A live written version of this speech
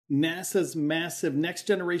NASA's massive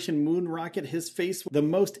next-generation moon rocket has faced the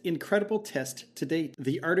most incredible test to date.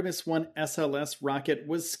 The Artemis 1 SLS rocket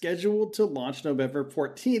was scheduled to launch November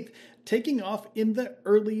 14th, taking off in the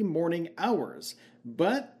early morning hours.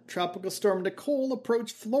 But Tropical Storm Nicole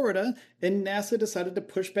approached Florida, and NASA decided to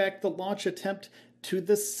push back the launch attempt to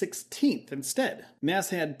the 16th instead.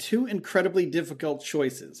 NASA had two incredibly difficult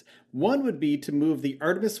choices. One would be to move the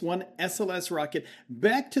Artemis 1 SLS rocket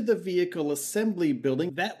back to the vehicle assembly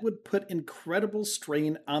building. That would put incredible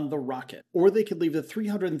strain on the rocket. Or they could leave the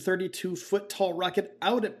 332-foot tall rocket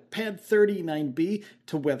out at Pad 39B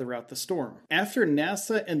to weather out the storm. After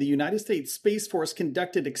NASA and the United States Space Force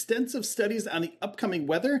conducted extensive studies on the upcoming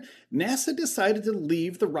weather, NASA decided to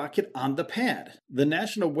leave the rocket on the pad. The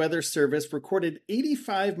National Weather Service recorded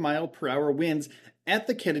 85-mile-per-hour winds at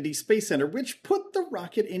the Kennedy Space Center, which put the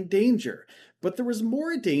rocket in danger. But there was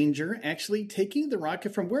more danger actually taking the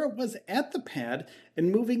rocket from where it was at the pad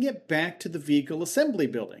and moving it back to the vehicle assembly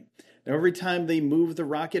building. Now, every time they move the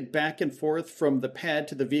rocket back and forth from the pad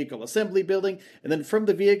to the vehicle assembly building, and then from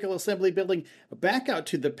the vehicle assembly building back out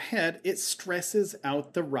to the pad, it stresses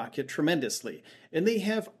out the rocket tremendously. And they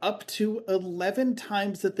have up to 11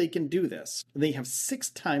 times that they can do this. And they have 6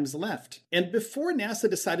 times left. And before NASA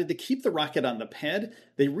decided to keep the rocket on the pad,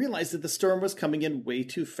 they realized that the storm was coming in way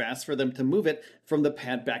too fast for them to move it from the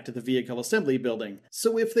pad back to the vehicle assembly building.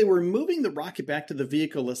 So if they were moving the rocket back to the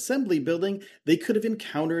vehicle assembly building, they could have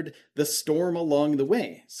encountered the storm along the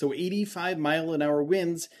way. So 85-mile-an-hour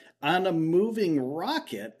winds on a moving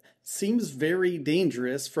rocket seems very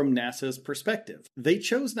dangerous from NASA's perspective. They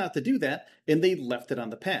chose not to do that, and they left it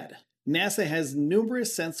on the pad. NASA has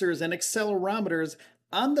numerous sensors and accelerometers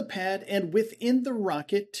on the pad and within the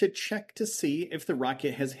rocket to check to see if the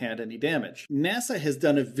rocket has had any damage. NASA has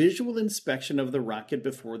done a visual inspection of the rocket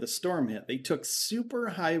before the storm hit. They took super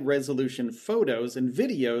high resolution photos and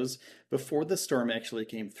videos before the storm actually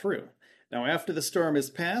came through. Now, after the storm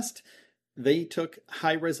has passed, they took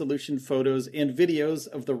high-resolution photos and videos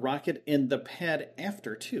of the rocket and the pad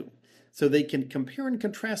after, too. So they can compare and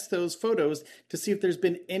contrast those photos to see if there's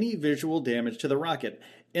been any visual damage to the rocket.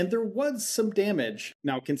 And there was some damage.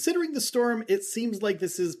 Now, considering the storm, it seems like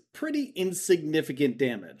this is pretty insignificant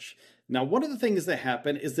damage. Now, one of the things that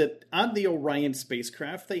happen is that on the Orion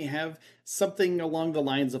spacecraft, they have something along the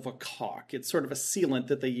lines of a caulk. It's sort of a sealant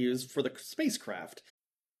that they use for the spacecraft.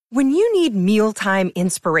 When you need mealtime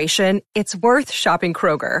inspiration, it's worth shopping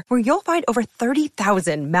Kroger, where you'll find over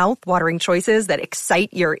 30,000 mouth-watering choices that excite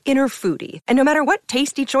your inner foodie. And no matter what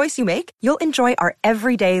tasty choice you make, you'll enjoy our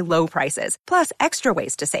everyday low prices, plus extra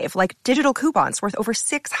ways to save, like digital coupons worth over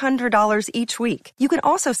 $600 each week. You can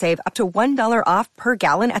also save up to $1 off per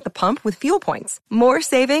gallon at the pump with fuel points. More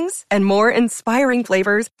savings and more inspiring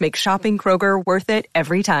flavors make shopping Kroger worth it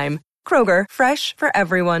every time. Kroger, fresh for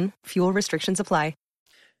everyone. Fuel restrictions apply.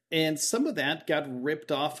 And some of that got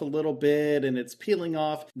ripped off a little bit and it's peeling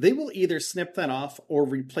off. They will either snip that off or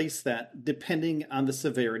replace that depending on the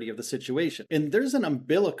severity of the situation. And there's an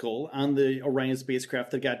umbilical on the Orion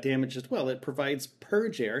spacecraft that got damaged as well. It provides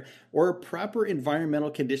purge air or proper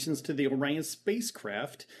environmental conditions to the Orion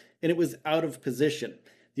spacecraft, and it was out of position.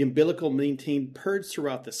 The umbilical maintained purge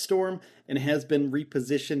throughout the storm and has been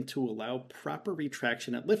repositioned to allow proper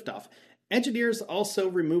retraction at liftoff. Engineers also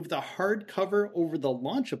removed the hard cover over the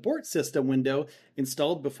launch abort system window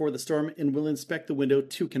installed before the storm and will inspect the window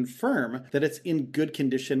to confirm that it's in good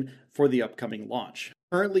condition for the upcoming launch.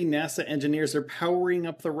 Currently, NASA engineers are powering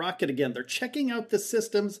up the rocket again. They're checking out the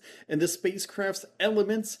systems and the spacecraft's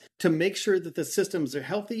elements to make sure that the systems are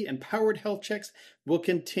healthy, and powered health checks will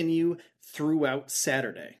continue throughout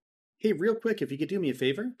Saturday. Hey, real quick, if you could do me a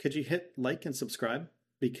favor, could you hit like and subscribe?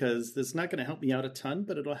 Because this is not going to help me out a ton,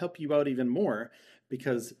 but it'll help you out even more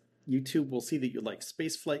because YouTube will see that you like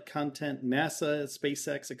spaceflight content, NASA,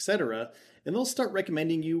 SpaceX, etc., and they'll start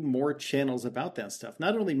recommending you more channels about that stuff.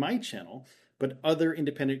 Not only my channel, but other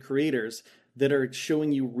independent creators that are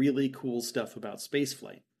showing you really cool stuff about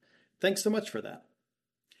spaceflight. Thanks so much for that.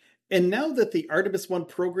 And now that the Artemis 1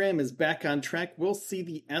 program is back on track, we'll see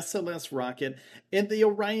the SLS rocket and the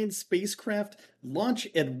Orion spacecraft launch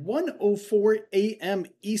at 1:04 a.m.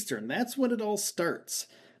 Eastern. That's when it all starts.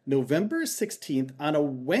 November 16th on a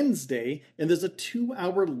Wednesday, and there's a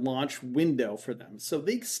 2-hour launch window for them. So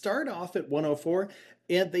they start off at 1:04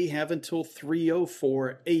 and they have until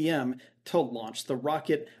 3:04 a.m. to launch the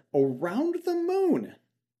rocket around the moon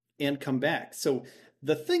and come back. So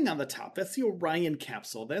the thing on the top, that's the Orion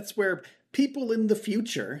capsule. That's where people in the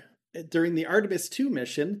future, during the Artemis 2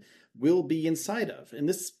 mission, will be inside of. And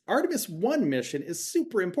this Artemis 1 mission is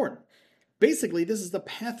super important. Basically, this is the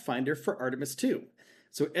pathfinder for Artemis 2.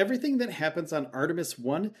 So everything that happens on Artemis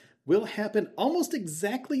 1 will happen almost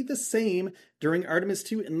exactly the same during Artemis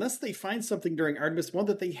 2 unless they find something during Artemis 1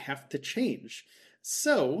 that they have to change.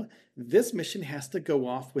 So this mission has to go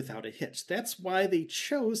off without a hitch. That's why they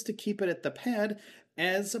chose to keep it at the pad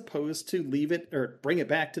as opposed to leave it or bring it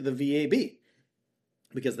back to the VAB.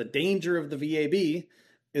 Because the danger of the VAB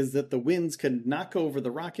is that the winds could knock over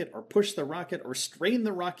the rocket or push the rocket or strain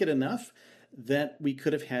the rocket enough that we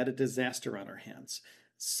could have had a disaster on our hands.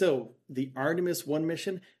 So the Artemis 1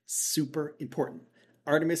 mission, super important.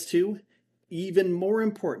 Artemis 2, even more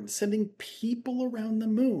important, sending people around the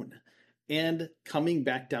moon and coming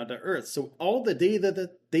back down to Earth. So all the data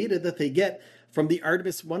that they get from the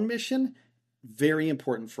Artemis 1 mission, very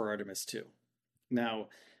important for Artemis 2. Now,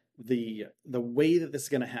 the way that this is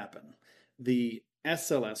going to happen, the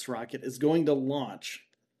SLS rocket is going to launch,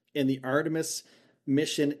 and the Artemis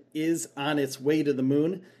mission is on its way to the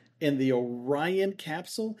moon, and the Orion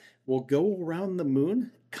capsule will go around the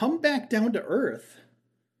moon, come back down to Earth,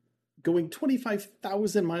 going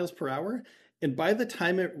 25,000 miles per hour, and by the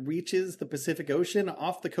time it reaches the Pacific Ocean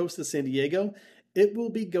off the coast of San Diego, it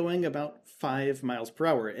will be going about 5 miles per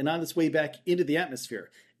hour. And on its way back into the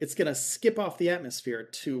atmosphere, it's going to skip off the atmosphere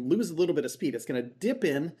to lose a little bit of speed. It's going to dip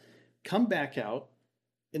in, come back out,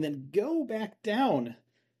 and then go back down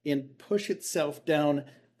and push itself down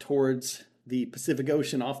towards the Pacific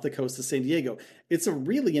Ocean off the coast of San Diego. It's a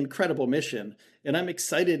really incredible mission, and I'm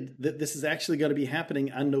excited that this is actually going to be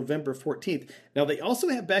happening on November 14th. Now, they also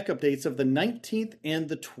have backup dates of the 19th and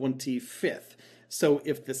the 25th. So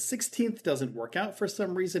if the 16th doesn't work out for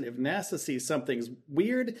some reason, if NASA sees something's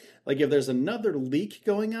weird, like if there's another leak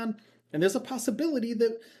going on, and there's a possibility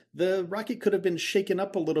that the rocket could have been shaken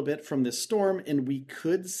up a little bit from this storm, and we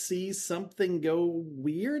could see something go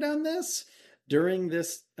weird on this during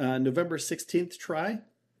this November 16th try.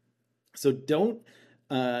 So don't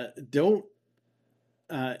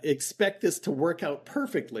expect this to work out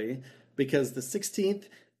perfectly, because the 16th,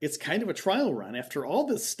 it's kind of a trial run. After all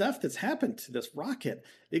this stuff that's happened to this rocket,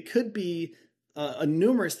 it could be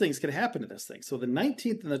numerous things could happen to this thing. So the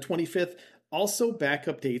 19th and the 25th, also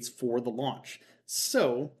backup dates for the launch.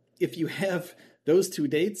 So if you have those two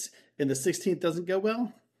dates and the 16th doesn't go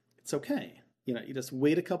well, it's okay. You just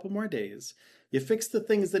wait a couple more days. You fix the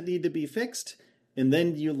things that need to be fixed, and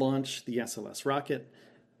then you launch the SLS rocket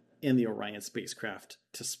and the Orion spacecraft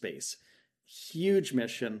to space. Huge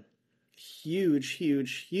mission. Huge,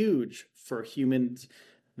 huge, huge for humans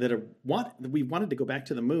we wanted to go back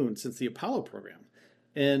to the moon since the Apollo program.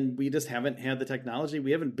 And we just haven't had the technology.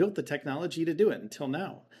 We haven't built the technology to do it until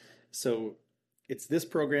now. So it's this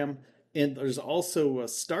program. And there's also a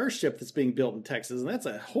Starship that's being built in Texas. And that's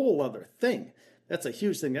a whole other thing. That's a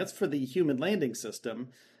huge thing. That's for the human landing system.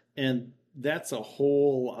 And that's a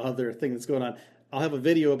whole other thing that's going on. I'll have a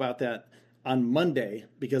video about that on Monday,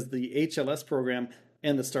 because the HLS program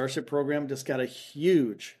and the Starship program just got a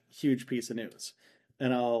huge, huge piece of news.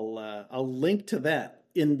 And I'll link to that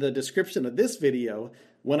in the description of this video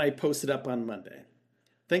when I post it up on Monday.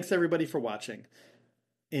 Thanks everybody for watching,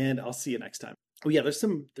 and I'll see you next time. Oh yeah, there's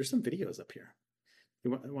some videos up here. You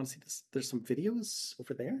want to see this? There's some videos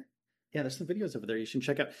over there. Yeah, there's some videos over there you should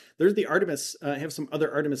check out. There's the Artemis. I have some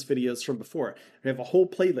other Artemis videos from before. I have a whole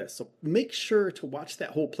playlist, so make sure to watch that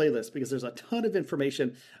whole playlist, because there's a ton of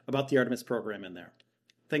information about the Artemis program in there.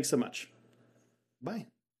 Thanks so much. Bye.